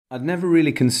I'd never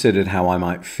really considered how I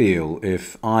might feel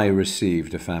if I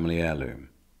received a family heirloom,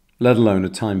 let alone a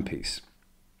timepiece.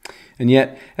 And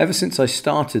yet, ever since I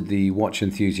started the Watch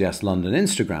Enthusiast London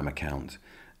Instagram account,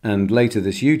 and later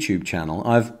this YouTube channel,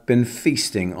 I've been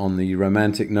feasting on the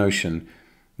romantic notion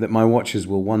that my watches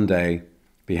will one day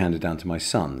be handed down to my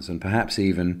sons, and perhaps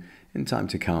even, in time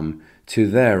to come, to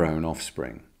their own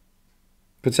offspring.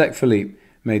 Patek Philippe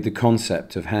made the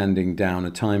concept of handing down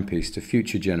a timepiece to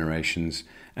future generations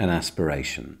an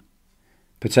aspiration.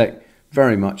 Patek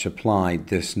very much applied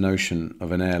this notion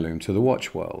of an heirloom to the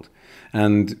watch world,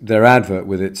 and their advert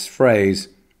with its phrase,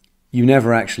 "You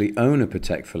never actually own a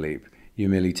Patek Philippe, you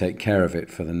merely take care of it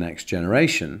for the next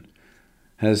generation,"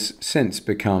 has since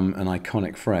become an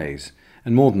iconic phrase,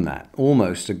 and more than that,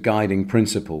 almost a guiding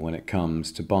principle when it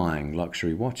comes to buying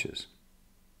luxury watches.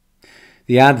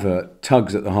 The advert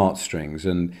tugs at the heartstrings,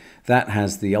 and that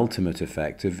has the ultimate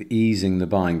effect of easing the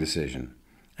buying decision,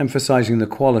 emphasizing the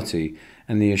quality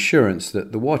and the assurance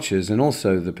that the watches and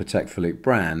also the Patek Philippe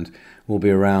brand will be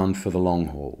around for the long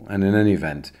haul, and in any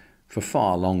event, for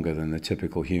far longer than the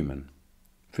typical human,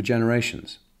 for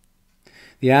generations.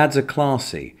 The ads are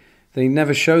classy. They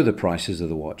never show the prices of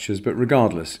the watches, but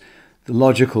regardless, the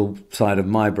logical side of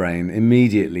my brain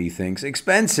immediately thinks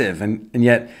expensive, and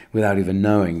yet without even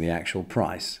knowing the actual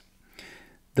price.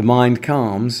 The mind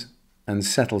calms and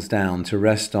settles down to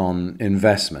rest on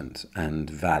investment and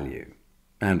value,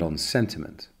 and on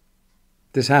sentiment.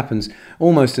 This happens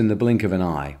almost in the blink of an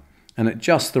eye, and at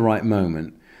just the right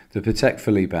moment, the Patek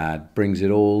Philippe ad brings it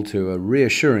all to a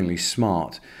reassuringly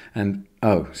smart and,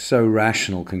 oh, so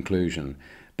rational conclusion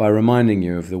by reminding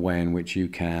you of the way in which you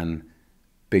can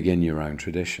begin your own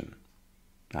tradition.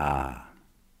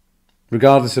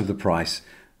 Regardless of the price,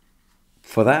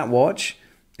 for that watch,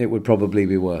 it would probably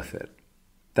be worth it.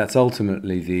 That's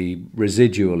ultimately the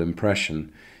residual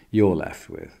impression you're left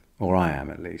with, or I am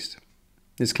at least.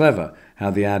 It's clever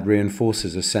how the ad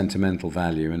reinforces a sentimental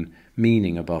value and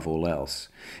meaning above all else.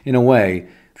 In a way,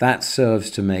 that serves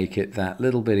to make it that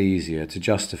little bit easier to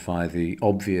justify the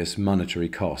obvious monetary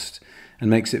cost and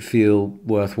makes it feel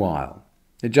worthwhile.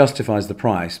 It justifies the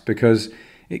price because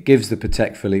it gives the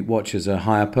Patek Philippe watches a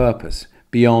higher purpose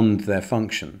beyond their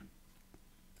function.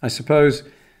 I suppose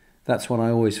that's what I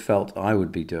always felt I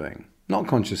would be doing. Not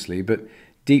consciously, but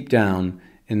deep down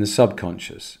in the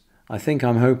subconscious. I think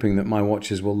I'm hoping that my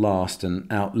watches will last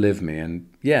and outlive me and,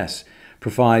 yes,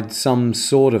 provide some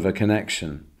sort of a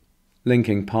connection,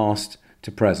 linking past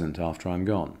to present after I'm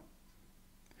gone.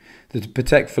 The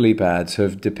Patek Philippe ads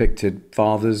have depicted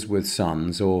fathers with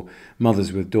sons or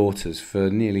mothers with daughters for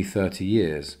nearly 30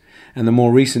 years, and the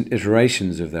more recent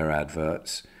iterations of their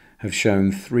adverts have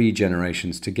shown 3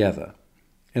 generations together,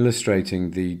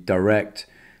 illustrating the direct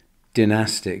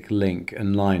dynastic link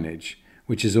and lineage,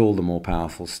 which is all the more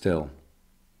powerful still.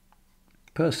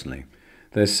 Personally,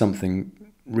 there's something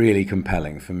really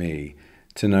compelling for me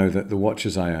to know that the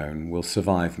watches I own will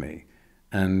survive me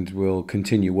and will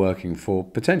continue working for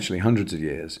potentially hundreds of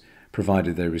years,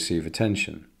 provided they receive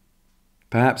attention.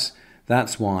 Perhaps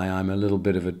that's why I'm a little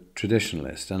bit of a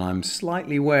traditionalist, and I'm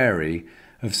slightly wary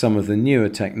of some of the newer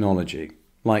technology,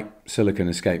 like silicon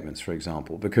escapements, for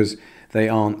example, because they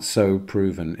aren't so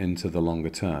proven into the longer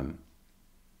term.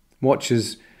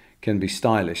 Watches can be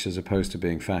stylish as opposed to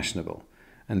being fashionable,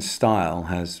 and style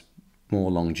has more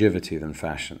longevity than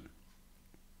fashion.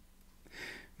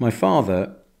 My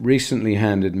father recently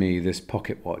handed me this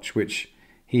pocket watch, which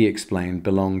he explained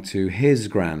belonged to his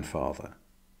grandfather.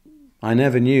 I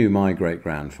never knew my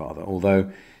great-grandfather,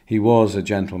 although he was a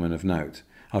gentleman of note.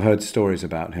 I've heard stories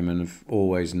about him and have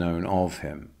always known of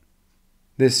him.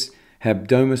 This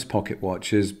Hebdomus pocket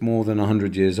watch is more than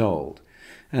 100 years old,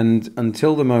 and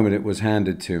until the moment it was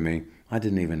handed to me, I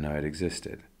didn't even know it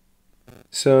existed.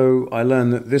 So I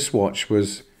learned that this watch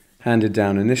was handed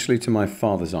down initially to my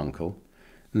father's uncle,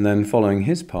 and then following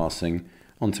his passing,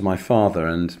 onto my father,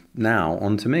 and now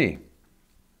onto me.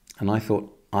 And I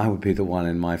thought I would be the one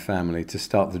in my family to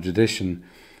start the tradition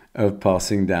of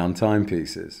passing down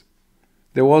timepieces.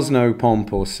 There was no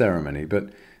pomp or ceremony, but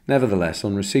nevertheless,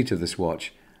 on receipt of this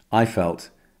watch, I felt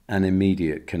an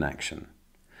immediate connection.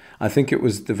 I think it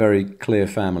was the very clear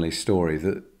family story,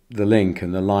 the link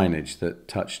and the lineage that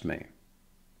touched me.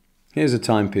 Here's a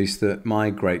timepiece that my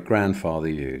great-grandfather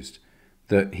used,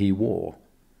 that he wore.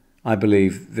 I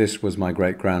believe this was my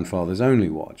great-grandfather's only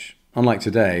watch. Unlike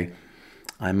today,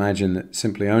 I imagine that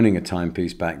simply owning a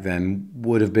timepiece back then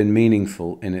would have been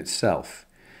meaningful in itself.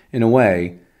 In a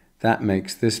way, that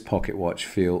makes this pocket watch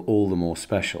feel all the more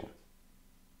special.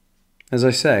 As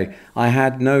I say, I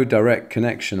had no direct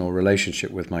connection or relationship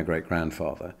with my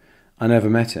great-grandfather. I never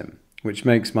met him. which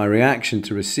makes my reaction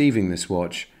to receiving this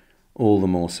watch all the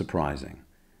more surprising.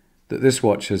 That this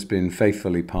watch has been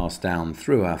faithfully passed down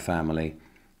through our family,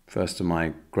 first to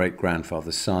my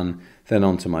great-grandfather's son, then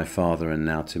on to my father and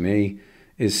now to me,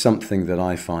 is something that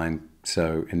I find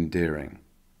so endearing.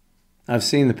 I've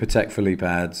seen the Patek Philippe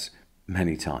ads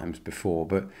many times before,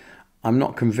 but I'm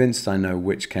not convinced I know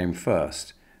which came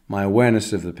first, my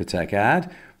awareness of the Patek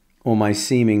ad or my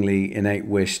seemingly innate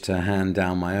wish to hand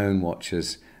down my own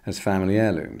watches as family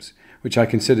heirlooms, which I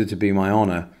consider to be my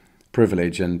honour,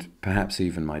 privilege, and perhaps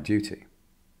even my duty.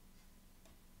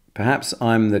 Perhaps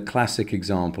I'm the classic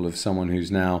example of someone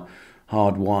who's now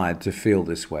hardwired to feel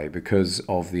this way because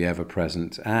of the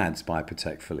ever-present ads by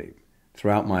Patek Philippe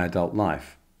throughout my adult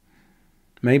life.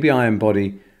 Maybe I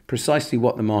embody precisely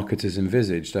what the marketers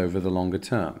envisaged over the longer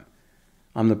term.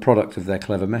 I'm the product of their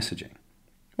clever messaging.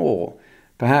 Or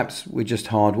perhaps we're just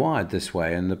hardwired this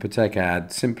way and the Patek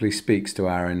ad simply speaks to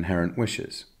our inherent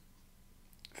wishes.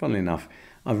 Funnily enough,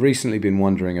 I've recently been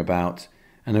wondering about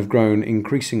and have grown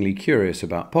increasingly curious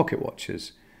about pocket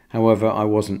watches. However, I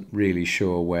wasn't really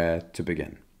sure where to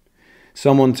begin.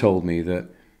 Someone told me that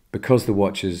because the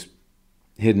watch is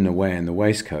hidden away in the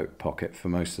waistcoat pocket for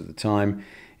most of the time,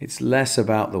 it's less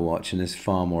about the watch and is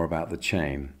far more about the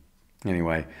chain.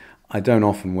 Anyway, I don't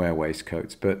often wear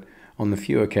waistcoats, but on the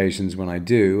few occasions when I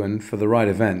do, and for the right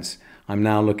events, I'm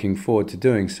now looking forward to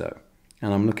doing so.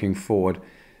 And I'm looking forward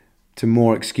to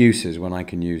more excuses when I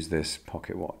can use this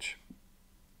pocket watch.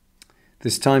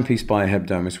 This timepiece by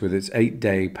Hebdomus with its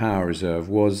 8-day power reserve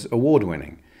was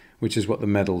award-winning, which is what the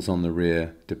medals on the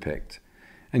rear depict.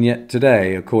 And yet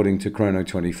today, according to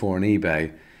Chrono24 and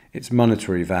eBay, its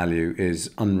monetary value is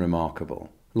unremarkable,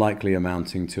 likely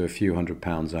amounting to a few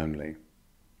 £100s only.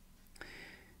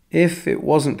 If it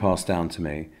wasn't passed down to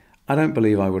me, I don't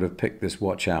believe I would have picked this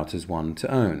watch out as one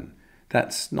to own.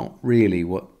 That's not really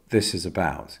what this is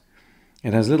about.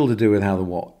 It has little to do with how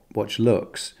the watch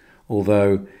looks,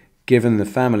 although given the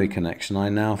family connection, I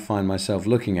now find myself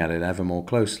looking at it ever more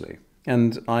closely,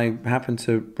 and I happen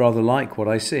to rather like what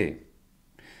I see.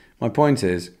 My point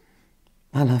is,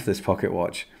 I love this pocket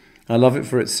watch. I love it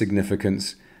for its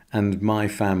significance and my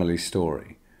family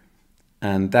story.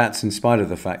 And that's in spite of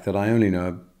the fact that I only know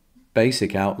a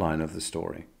basic outline of the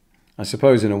story. I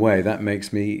suppose in a way that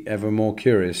makes me ever more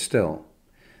curious still.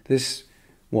 This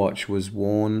watch was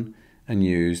worn and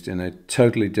used in a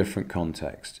totally different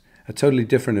context, a totally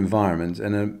different environment,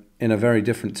 and in a very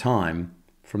different time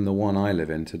from the one I live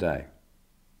in today.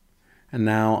 And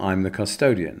now I'm the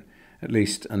custodian, at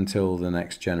least until the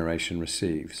next generation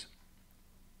receives.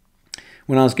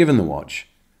 When I was given the watch,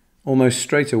 almost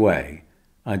straight away,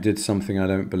 I did something I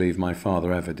don't believe my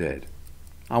father ever did.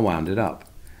 I wound it up.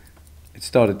 It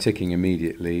started ticking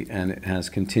immediately, and it has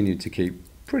continued to keep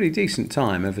pretty decent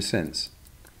time ever since.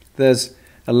 There's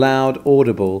a loud,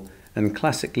 audible, and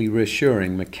classically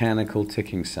reassuring mechanical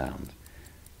ticking sound.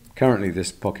 Currently,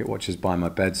 this pocket watch is by my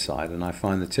bedside, and I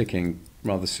find the ticking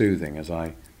rather soothing as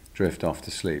I drift off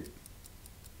to sleep.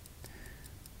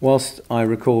 Whilst I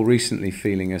recall recently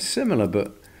feeling a similar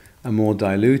but a more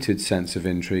diluted sense of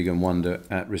intrigue and wonder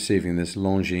at receiving this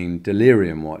Longines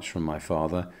Delirium watch from my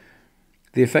father,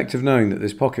 the effect of knowing that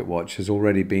this pocket watch has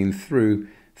already been through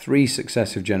 3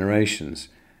 successive generations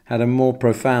had a more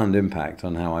profound impact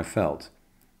on how I felt,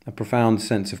 a profound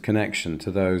sense of connection to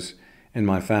those in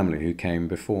my family who came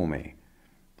before me.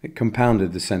 It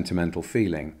compounded the sentimental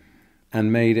feeling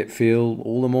and made it feel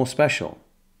all the more special.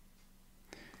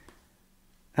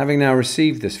 Having now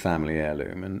received this family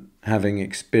heirloom and having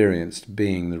experienced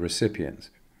being the recipient,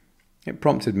 it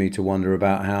prompted me to wonder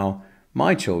about how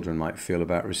my children might feel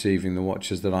about receiving the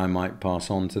watches that I might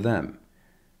pass on to them.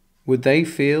 Would they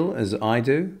feel as I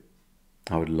do?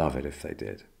 I would love it if they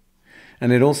did.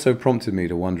 And it also prompted me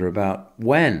to wonder about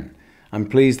when. I'm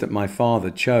pleased that my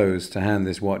father chose to hand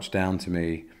this watch down to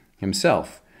me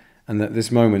himself, and that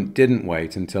this moment didn't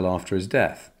wait until after his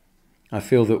death. I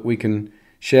feel that we can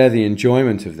share the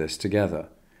enjoyment of this together.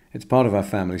 It's part of our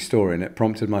family story, and it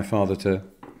prompted my father to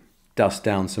dust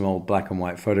down some old black and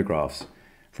white photographs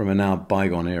from a now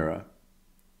bygone era.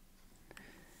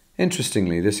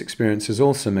 Interestingly, this experience has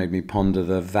also made me ponder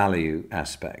the value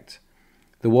aspect,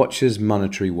 the watch's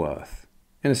monetary worth.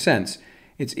 In a sense,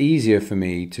 it's easier for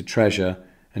me to treasure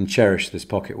and cherish this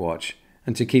pocket watch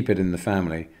and to keep it in the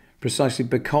family, precisely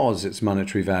because its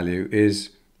monetary value is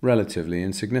relatively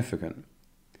insignificant.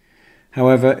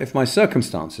 However, if my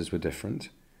circumstances were different,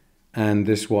 and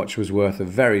this watch was worth a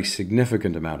very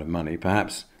significant amount of money,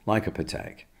 perhaps like a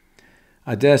Patek,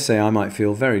 I dare say I might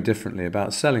feel very differently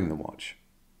about selling the watch.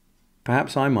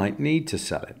 Perhaps I might need to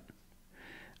sell it.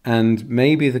 And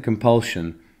maybe the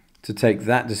compulsion to take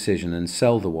that decision and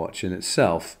sell the watch in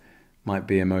itself might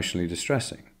be emotionally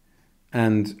distressing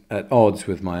and at odds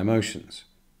with my emotions,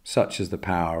 such as the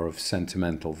power of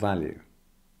sentimental value.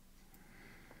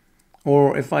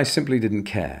 Or if I simply didn't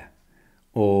care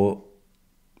or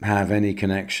have any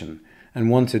connection and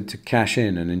wanted to cash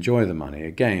in and enjoy the money,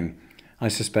 again, I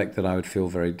suspect that I would feel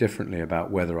very differently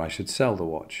about whether I should sell the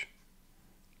watch.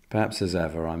 Perhaps as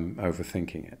ever, I'm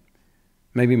overthinking it.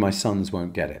 Maybe my sons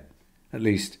won't get it, at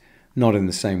least not in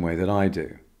the same way that I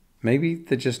do. Maybe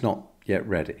they're just not yet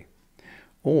ready.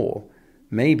 Or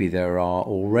maybe there are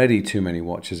already too many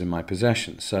watches in my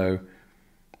possession, so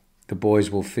the boys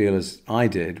will feel as I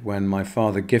did when my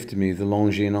father gifted me the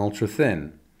Longines Ultra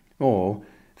Thin. Or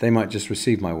they might just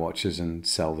receive my watches and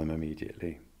sell them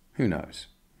immediately. Who knows?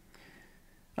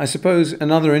 I suppose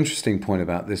another interesting point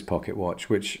about this pocket watch,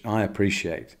 which I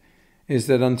appreciate, is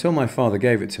that until my father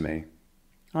gave it to me,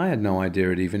 I had no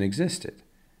idea it even existed.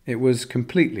 It was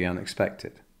completely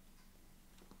unexpected.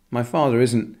 My father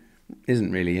isn't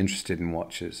really interested in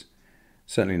watches,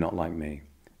 certainly not like me.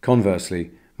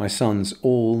 Conversely, my sons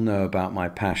all know about my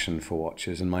passion for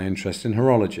watches and my interest in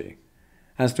horology.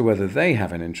 As to whether they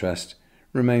have an interest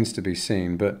remains to be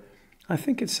seen, but I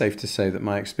think it's safe to say that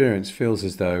my experience feels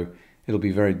as though it'll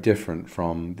be very different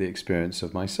from the experience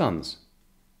of my sons.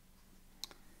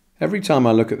 Every time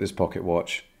I look at this pocket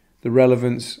watch, the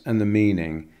relevance and the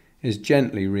meaning is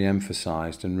gently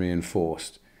re-emphasized and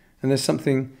reinforced, and there's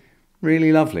something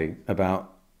really lovely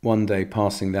about one day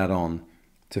passing that on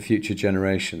to future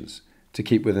generations to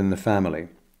keep within the family,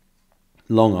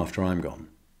 long after I'm gone.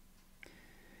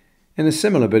 In a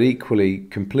similar but equally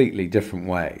completely different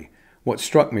way, what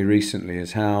struck me recently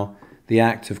is how the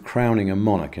act of crowning a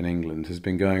monarch in England has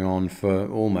been going on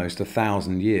for almost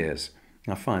 1,000 years.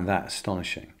 I find that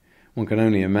astonishing. One can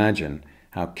only imagine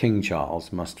how King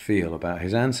Charles must feel about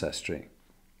his ancestry.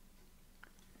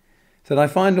 That I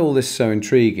find all this so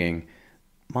intriguing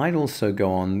might also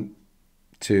go on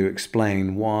to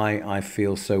explain why I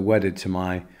feel so wedded to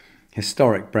my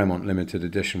historic Bremont limited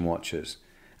edition watches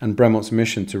and Bremont's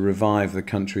mission to revive the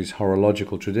country's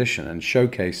horological tradition and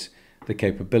showcase the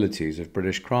capabilities of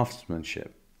British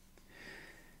craftsmanship.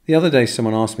 The other day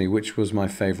someone asked me which was my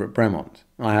favourite Bremont.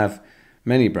 I have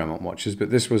many Bremont watches,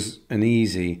 but this was an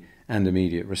easy and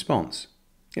immediate response.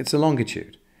 It's a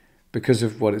longitude, because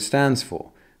of what it stands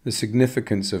for, the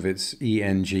significance of its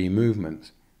ENG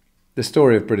movement, the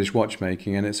story of British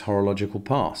watchmaking and its horological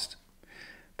past,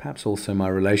 perhaps also my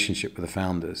relationship with the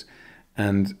founders,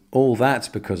 and all that's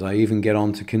because I even get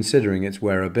on to considering its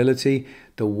wearability,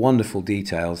 the wonderful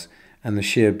details, and the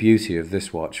sheer beauty of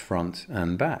this watch front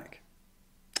and back.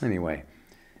 Anyway,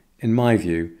 in my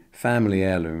view, family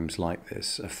heirlooms like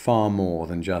this are far more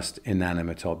than just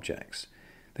inanimate objects.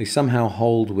 They somehow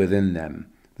hold within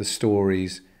them the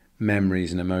stories,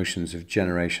 memories and emotions of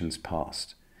generations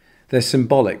past. They're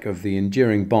symbolic of the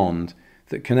enduring bond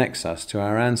that connects us to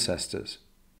our ancestors.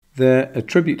 They're a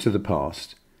tribute to the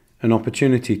past, an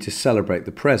opportunity to celebrate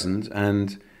the present,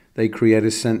 and they create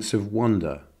a sense of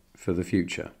wonder for the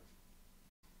future.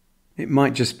 It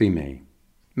might just be me.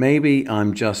 Maybe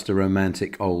I'm just a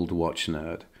romantic old watch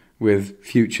nerd with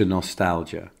future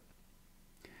nostalgia.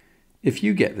 If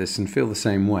you get this and feel the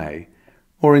same way,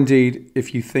 or indeed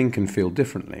if you think and feel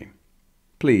differently,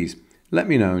 please let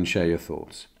me know and share your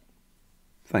thoughts.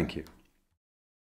 Thank you.